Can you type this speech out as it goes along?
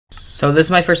So this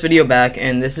is my first video back,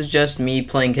 and this is just me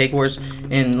playing Cake Wars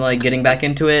and like getting back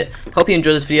into it. Hope you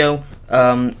enjoy this video.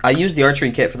 I used the archery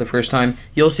kit for the first time.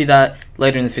 You'll see that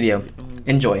later in this video.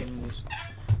 Enjoy.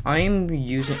 I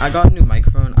got a new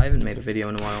microphone. I haven't made a video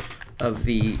in a while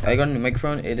I got a new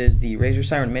microphone. It is the Razer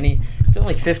Siren Mini. It's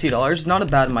only like $50. It's not a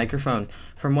bad microphone.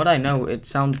 From what I know, it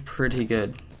sounds pretty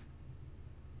good.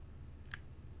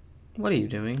 What are you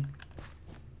doing?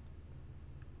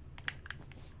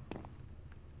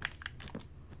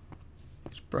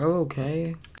 Is bro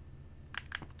okay?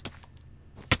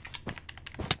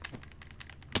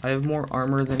 I have more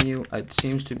armor than you. It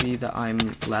seems to be that I'm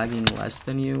lagging less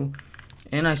than you.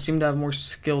 And I seem to have more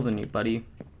skill than you, buddy.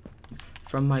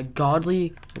 From my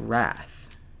godly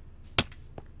wrath.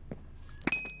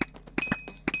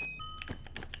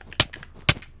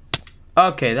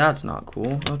 Okay, that's not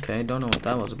cool. Okay, don't know what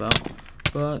that was about.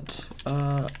 But,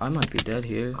 I might be dead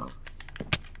here.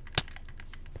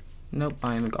 Nope,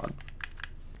 I am a god.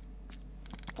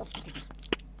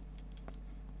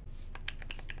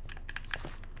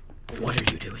 What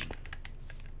are you doing?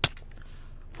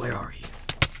 Where are you?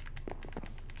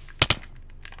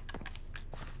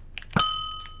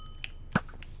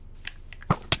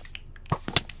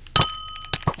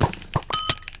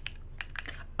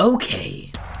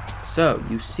 Okay, so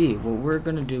you see what we're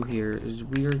gonna do here is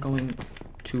we are going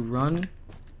to run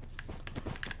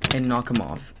and knock him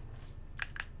off.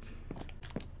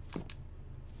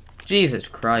 Jesus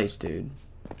Christ, dude.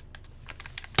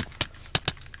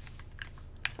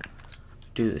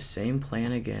 Do the same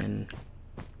plan again.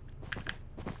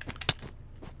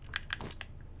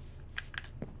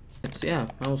 Yeah,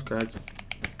 that was correct.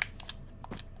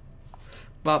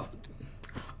 But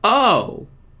oh,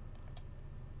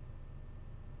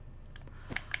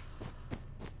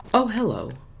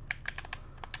 hello.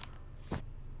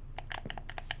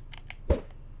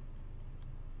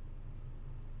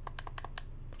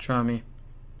 Try me.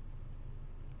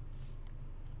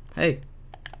 Hey.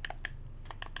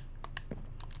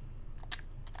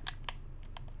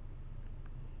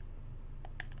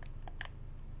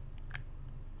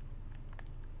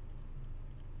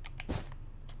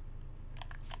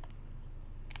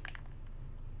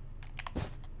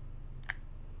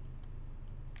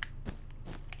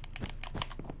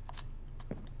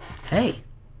 Hey.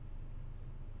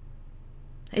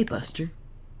 Hey, Buster.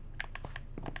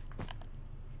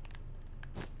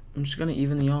 I'm just gonna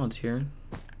even the odds here.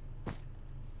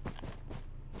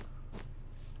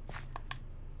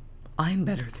 I'm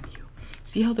better than you.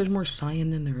 See how there's more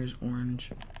cyan than there is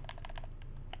orange?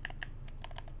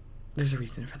 There's a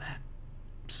reason for that.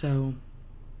 So,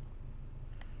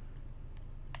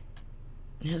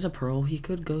 he has a pearl. He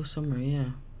could go somewhere, yeah.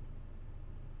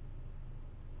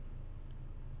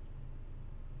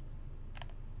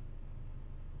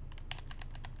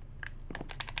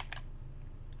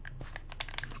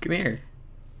 Come here.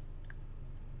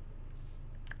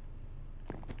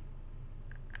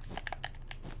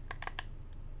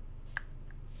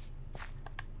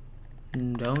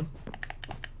 Don't.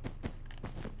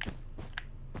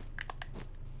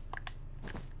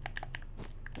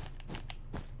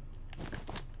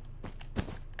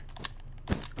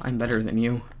 I'm better than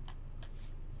you.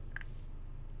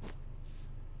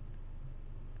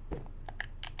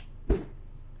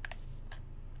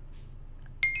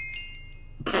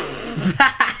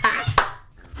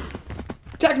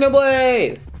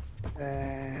 Technoblade!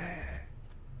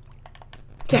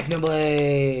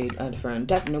 Technoblade! I had a friend.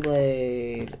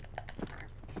 Technoblade!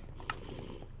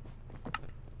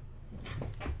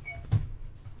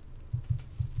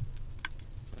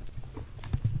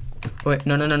 Wait,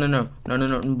 no.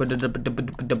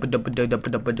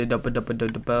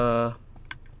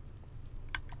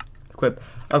 Equip.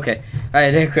 Okay.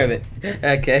 Alright, equip it.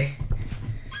 Okay.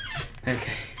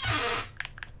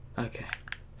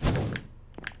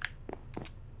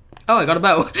 Oh, I got a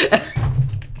bow.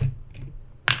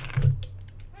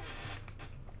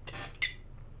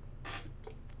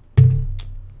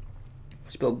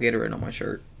 Spilled Gatorade on my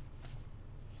shirt.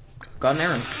 Got an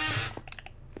arrow.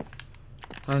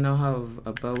 I now have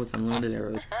a bow with unlimited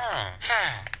arrows.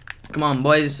 Come on,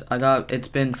 boys. It's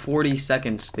been 40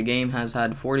 seconds. The game has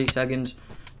had 40 seconds.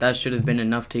 That should have been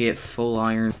enough to get full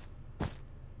iron.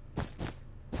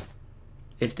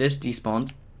 If this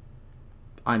despawned,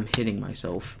 I'm hitting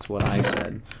myself. That's what I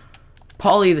said.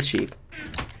 Polly the sheep.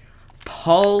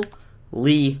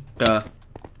 Polly the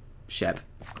sheep.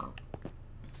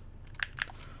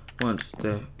 Once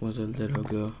there was a little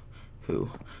girl who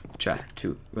tried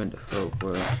to run the whole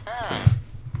world.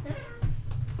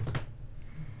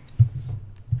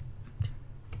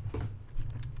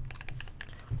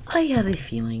 I have a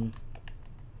feeling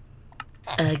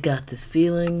I got this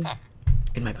feeling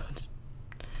in my bones.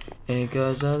 It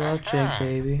goes electric,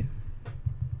 baby.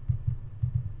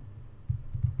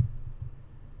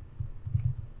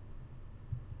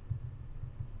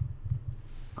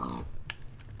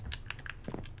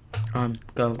 I'm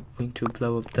going to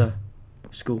blow up the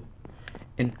school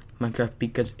in Minecraft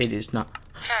because it is not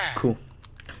cool.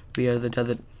 We are the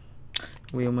tethered.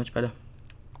 We are much better.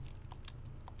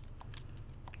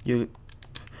 You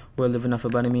were living off a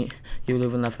bunny meat. You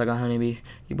living life like a honeybee.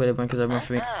 You better run because I run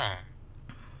for me.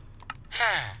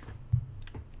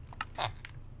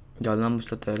 Y'all almost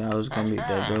thought that I was gonna be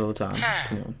dead the whole time.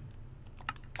 Come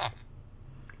on.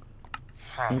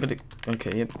 I'm gonna.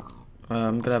 Okay, yep.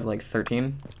 I'm gonna have like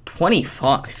 13.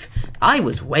 25. I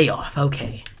was way off.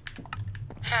 Okay.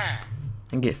 I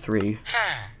can get 3.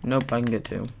 Nope, I can get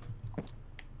 2.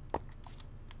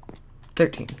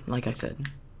 13, like I said.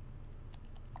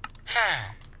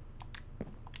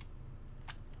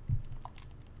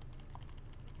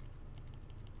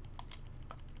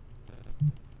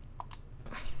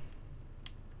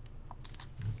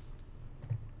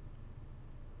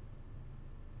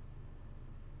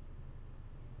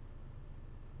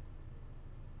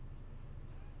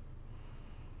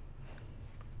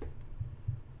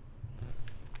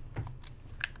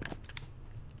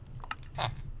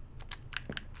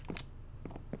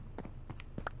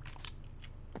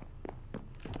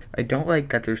 I don't like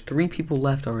that there's 3 people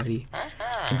left already.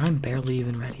 And I'm barely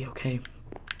even ready, okay?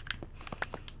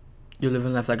 You're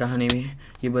living life like a honeybee.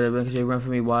 You better because you run for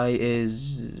me. Why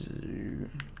is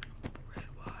red?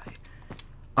 Why?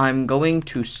 I'm going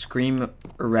to scream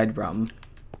red rum.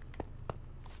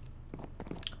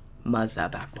 Mazza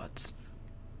backwards.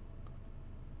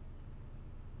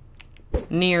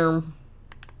 Near.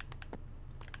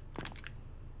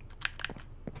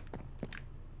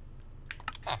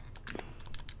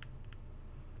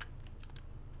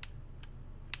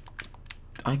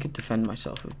 I could defend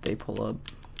myself if they pull up.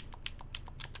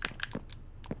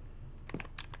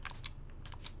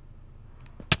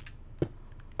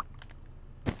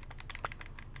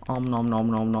 Nom nom nom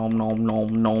nom nom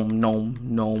nom nom nom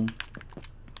nom.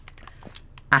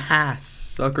 Aha,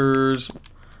 suckers!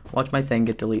 Watch my thing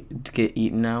get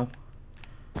eaten now.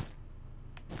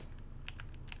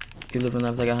 You live and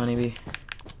laugh like a honeybee.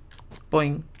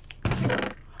 Boing.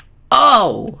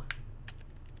 Oh!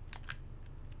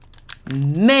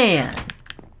 Man!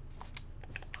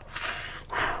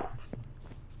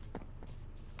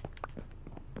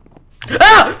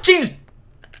 Ah! Jeez!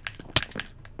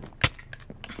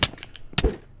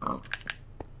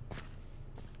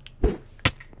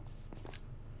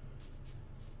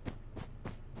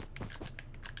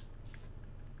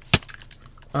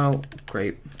 Oh,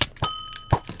 great.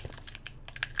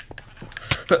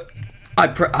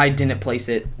 I didn't place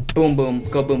it. Boom, boom.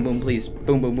 Go boom, boom, please.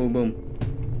 Boom, boom, boom, boom.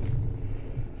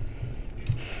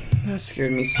 That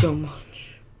scared me so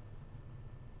much.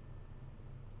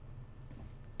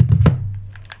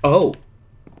 Oh.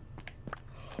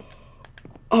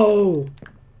 Oh.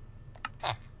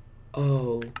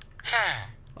 Oh.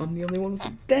 I'm the only one with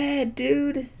the bed,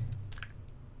 dude.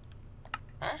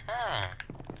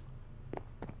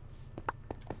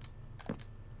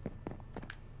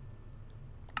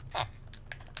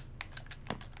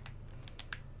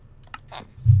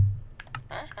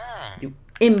 You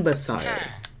imbecile.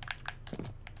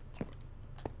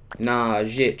 Nah,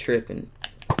 shit tripping.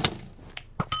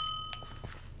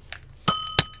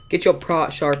 Get your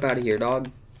prot sharp out of here, dog.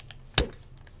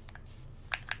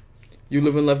 You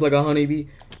living life like a honeybee?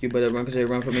 You better run because they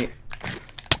run for me.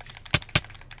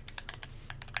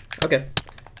 Okay.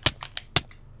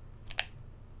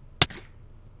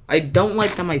 I don't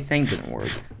like that my thing didn't work.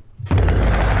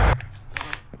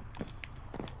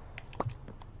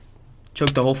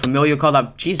 Choke the whole familial call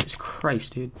out. Jesus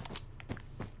Christ, dude.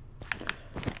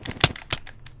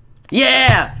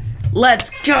 Yeah!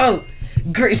 Let's go!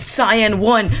 Grace Cyan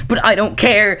won, but I don't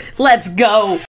care. Let's go!